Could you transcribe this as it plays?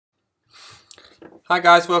Hi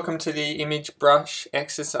guys, welcome to the image brush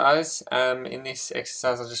exercise. In this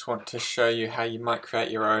exercise I just want to show you how you might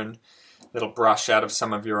create your own little brush out of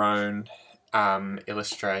some of your own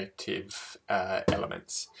illustrative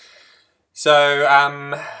elements.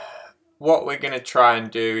 So what we're going to try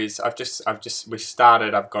and do is I've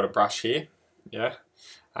got a brush here, yeah,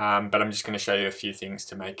 but I'm just going to show you a few things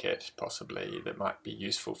to make it possibly that might be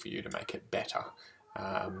useful for you to make it better.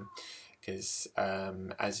 Because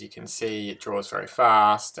as you can see, it draws very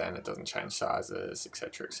fast and it doesn't change sizes,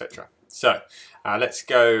 etc, etc. So let's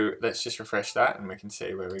just refresh that and we can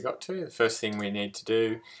see where we got to. The first thing we need to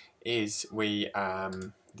do is the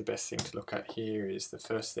best thing to look at here is the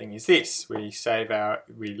first thing is this. We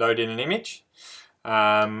load in an image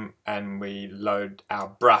and we load our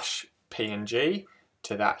brush PNG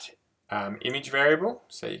to that image variable.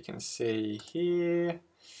 So you can see here,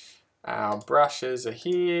 our brushes are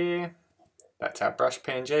here. That's our brush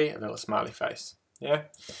PNG, a little smiley face. Yeah.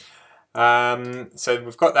 So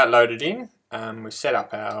we've got that loaded in. We've set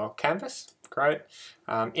up our canvas. Great.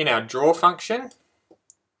 In our draw function,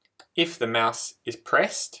 if the mouse is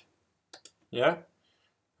pressed, yeah,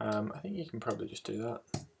 I think you can probably just do that.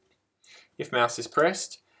 If mouse is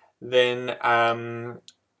pressed, then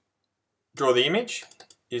draw the image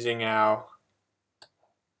using our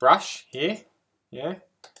brush here, yeah,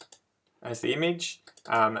 as the image.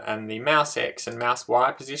 And the mouse X and mouse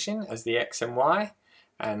Y position as the X and Y,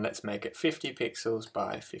 and let's make it 50 pixels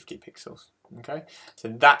by 50 pixels. Okay, so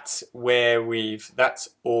that's where that's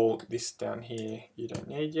all. This down here you don't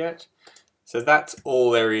need yet. So that's all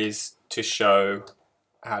there is to show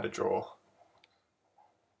how to draw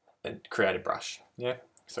and create a brush. Yeah,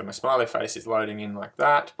 so my smiley face is loading in like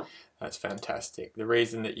that. That's fantastic. The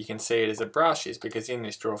reason that you can see it as a brush is because in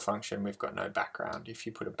this draw function we've got no background. If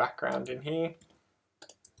you put a background in here,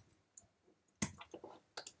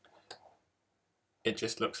 it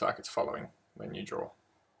just looks like it's following when you draw,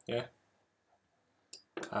 yeah?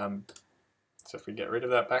 So if we get rid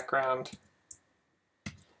of that background,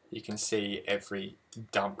 you can see every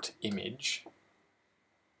dumped image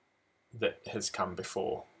that has come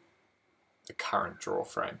before the current draw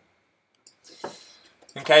frame.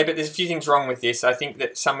 Okay, but there's a few things wrong with this. I think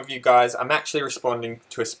that some of you guys, I'm actually responding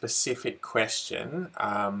to a specific question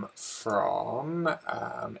from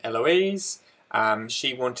Eloise.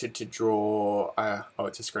 She wanted to draw, oh,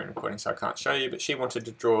 it's a screen recording so I can't show you, but she wanted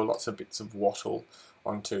to draw lots of bits of wattle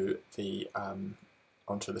onto the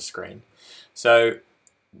screen. So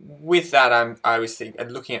with that, I was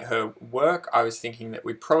looking at her work, I was thinking that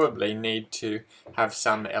we probably need to have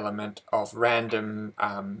some element of random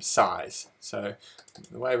size. So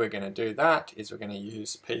the way we're going to do that is we're going to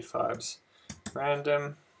use P5's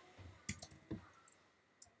random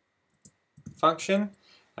function.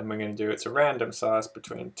 And we're going to do it's a random size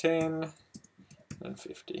between 10 and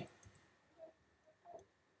 50.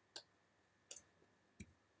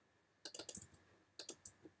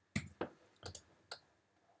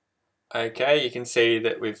 Okay, you can see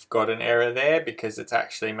that we've got an error there because it's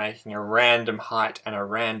actually making a random height and a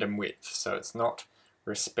random width. So it's not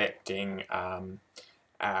respecting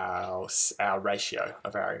our ratio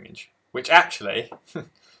of our image, which actually,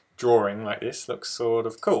 drawing like this looks sort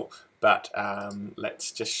of cool. But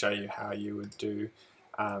let's just show you how you would do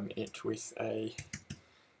it with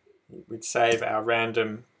we'd save our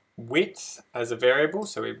random width as a variable.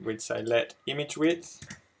 So we'd say let image width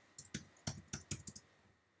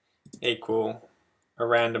equal a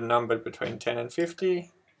random number between 10 and 50.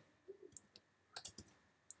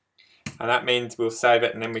 And that means we'll save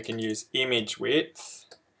it and then we can use image width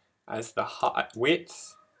as the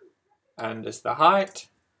width and as the height.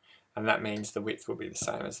 And that means the width will be the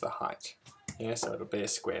same as the height. Yeah, so it'll be a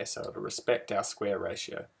square, so it'll respect our square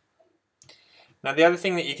ratio. Now the other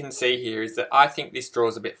thing that you can see here is that I think this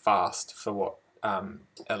draws a bit fast for what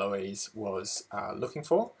Eloise was looking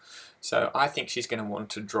for. So I think she's going to want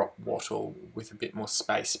to drop wattle with a bit more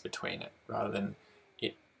space between it, rather than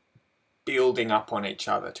it building up on each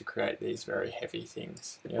other to create these very heavy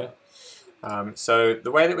things. Yeah. So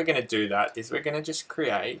the way that we're going to do that is we're going to just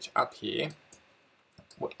create up here.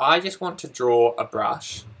 I just want to draw a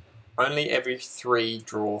brush only every 3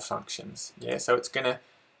 draw functions. Yeah, so it's going to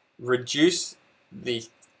reduce the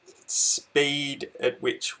speed at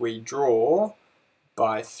which we draw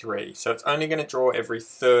by 3. So it's only going to draw every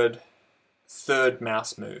third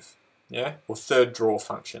mouse move, yeah, or third draw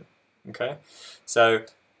function. Okay, so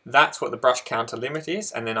that's what the brush counter limit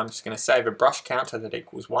is, and then I'm just going to save a brush counter that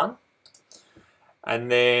equals 1,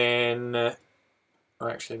 and then.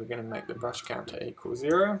 Actually, we're going to make the brush counter equal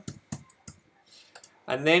 0.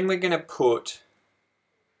 And then we're going to put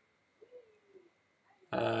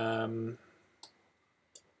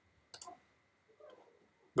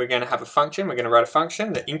we're going to have a function. We're going to write a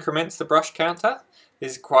function that increments the brush counter.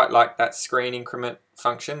 This is quite like that screen increment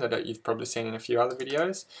function that you've probably seen in a few other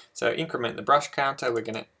videos. So increment the brush counter. We're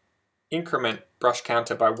going to increment brush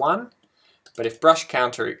counter by 1. But if brush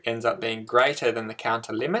counter ends up being greater than the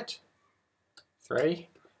counter limit, 3,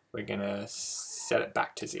 we're going to set it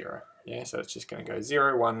back to 0. Yeah, so it's just going to go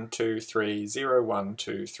 0, 1, 2, 3, 0, 1,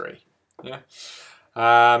 2, 3. Yeah.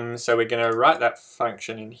 So we're going to write that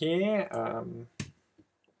function in here. I'm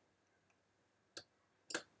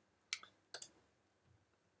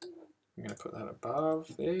going to put that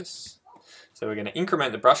above this. So we're going to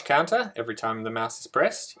increment the brush counter every time the mouse is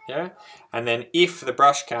pressed. Yeah, and then if the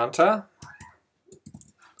brush counter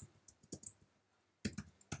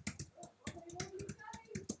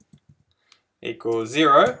equals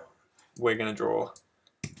 0, we're going to draw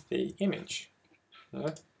the image.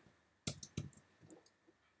 Yeah.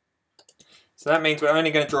 So that means we're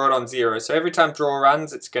only going to draw it on 0. So every time draw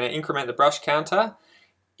runs, it's going to increment the brush counter.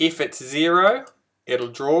 If it's 0, it'll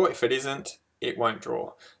draw. If it isn't, it won't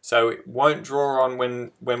draw. So it won't draw on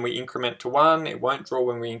when we increment to 1, it won't draw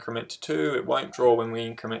when we increment to 2, it won't draw when we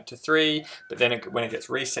increment to 3, but then when it gets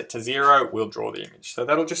reset to 0, it will draw the image. So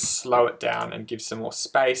that'll just slow it down and give some more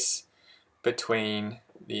space between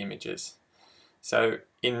the images. So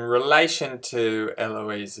in relation to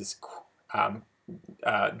Eloise's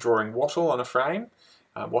drawing wattle on a frame,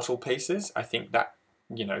 wattle pieces, I think that,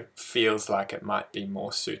 you know, feels like it might be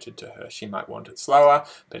more suited to her. She might want it slower,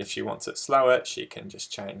 but if she wants it slower, she can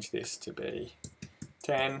just change this to be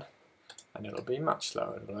 10, and it'll be much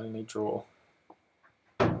slower. It'll only draw,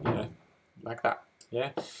 you know, like that.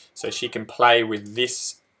 Yeah. So she can play with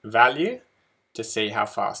this value to see how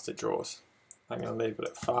fast it draws. I'm going to leave it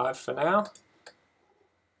at 5 for now,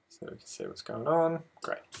 so we can see what's going on.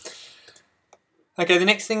 Great. Okay, the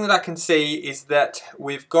next thing that I can see is that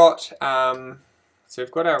we've got so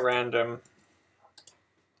we've got our random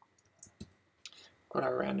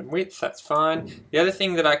width. That's fine. The other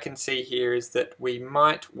thing that I can see here is that we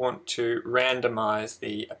might want to randomize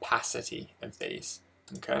the opacity of these.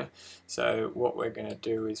 Okay, so what we're going to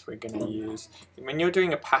do is we're going to use, when you're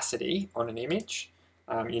doing opacity on an image,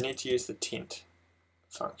 you need to use the tint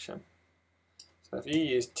function. So if you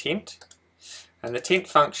use tint, and the tint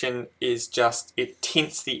function is just, it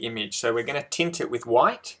tints the image. So we're going to tint it with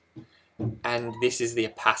white, and this is the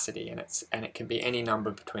opacity, and it can be any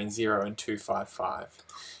number between 0 and 255.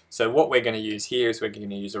 So what we're going to use here is we're going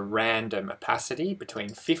to use a random opacity between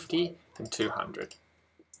 50 and 200.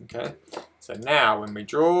 Okay, so now when we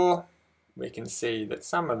draw, we can see that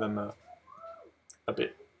some of them are a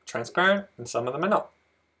bit transparent and some of them are not.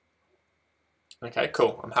 Okay,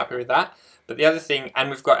 cool, I'm happy with that. But the other thing, and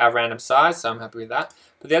we've got our random size, so I'm happy with that.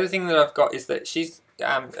 But the other thing that I've got is that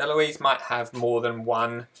Eloise might have more than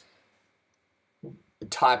one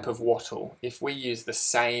type of wattle. If we use the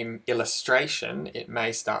same illustration, it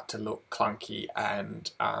may start to look clunky and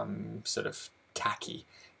sort of tacky.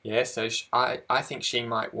 Yeah, so I think she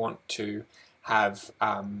might want to have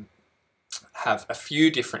a few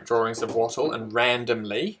different drawings of wattle and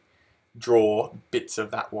randomly draw bits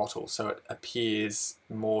of that wattle so it appears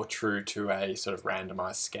more true to a sort of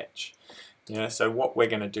randomized sketch. Yeah, so what we're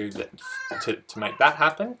going to do to make that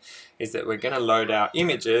happen is that we're going to load our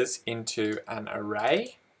images into an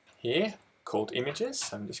array here called images.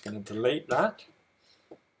 So I'm just going to delete that.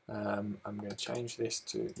 I'm going to change this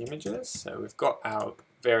to images. So we've got our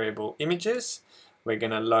variable images. We're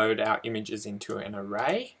going to load our images into an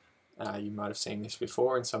array. You might have seen this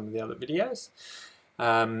before in some of the other videos.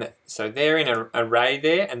 So they're in an array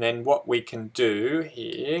there, and then what we can do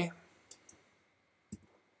here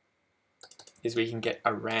is we can get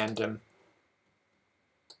a random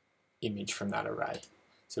image from that array.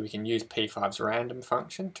 So we can use P5's random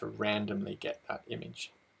function to randomly get that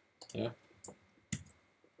image. Yeah.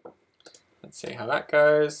 Let's see how that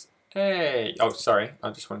goes. Hey, oh sorry,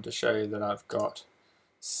 I just wanted to show you that I've got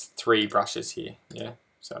 3 brushes here. Yeah,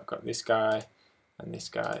 so I've got this guy and this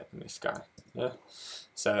guy and this guy. Yeah,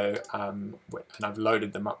 so and I've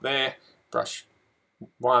loaded them up there. Brush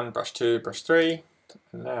 1, brush 2, brush 3,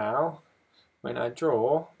 and now when I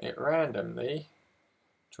draw, it randomly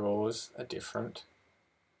draws a different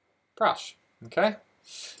brush. Okay,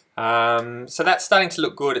 so that's starting to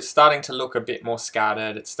look good. It's starting to look a bit more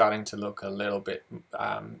scattered. It's starting to look a little bit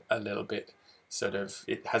sort of,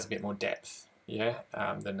 it has a bit more depth, yeah,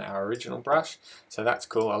 than our original brush. So that's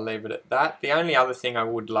cool. I'll leave it at that. The only other thing I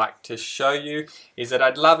would like to show you is that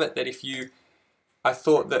I'd love it that if I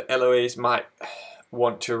thought that Eloise might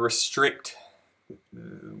want to restrict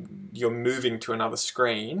your moving to another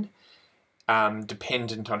screen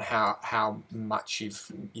dependent on how much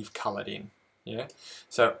you've coloured in. Yeah,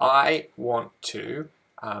 so I want to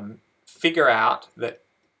figure out that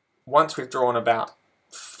once we've drawn about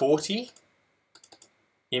 40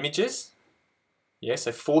 images, yeah,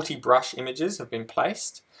 so 40 brush images have been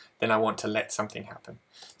placed, then I want to let something happen.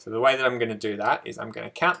 So the way that I'm going to do that is I'm going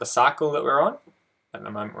to count the cycle that we're on. At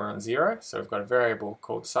the moment we're on 0, so we've got a variable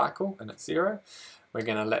called cycle and it's 0. We're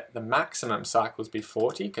going to let the maximum cycles be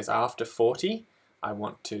 40 because after 40 I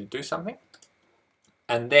want to do something.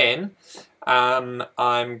 And then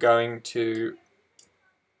I'm going to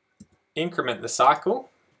increment the cycle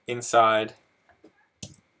inside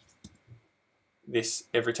this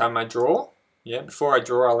every time I draw. Yeah, before I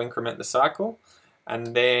draw I'll increment the cycle,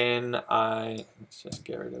 and then let's just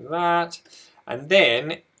get rid of that. And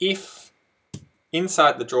then if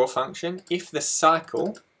inside the draw function, if the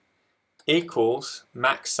cycle equals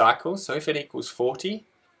max cycle, so if it equals 40,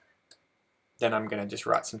 then I'm going to just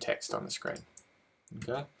write some text on the screen.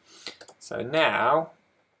 Okay, so now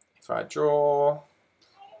if I draw,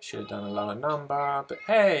 should have done a lower number, but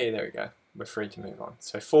hey, there we go. We're free to move on.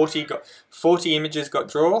 So 40 images got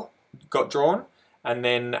drawn, and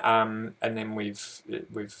then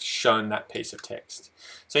we've shown that piece of text.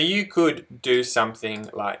 So you could do something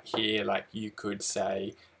like here, like you could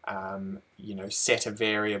say, you know, set a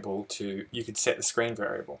variable to. You could set the screen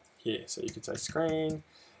variable here. So you could say screen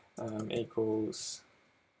equals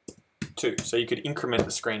 2. So you could increment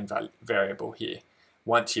the screen variable here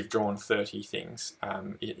once you've drawn 30 things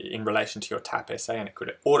in relation to your tap essay, and it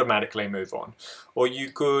could automatically move on. Or you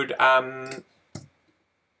could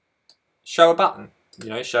show a button, you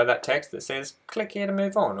know, show that text that says click here to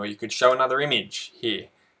move on, or you could show another image here.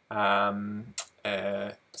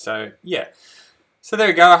 So yeah, so there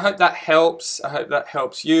we go. I hope that helps. I hope that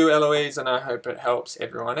helps you, Eloise, and I hope it helps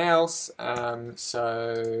everyone else.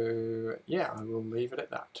 So yeah, I will leave it at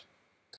that.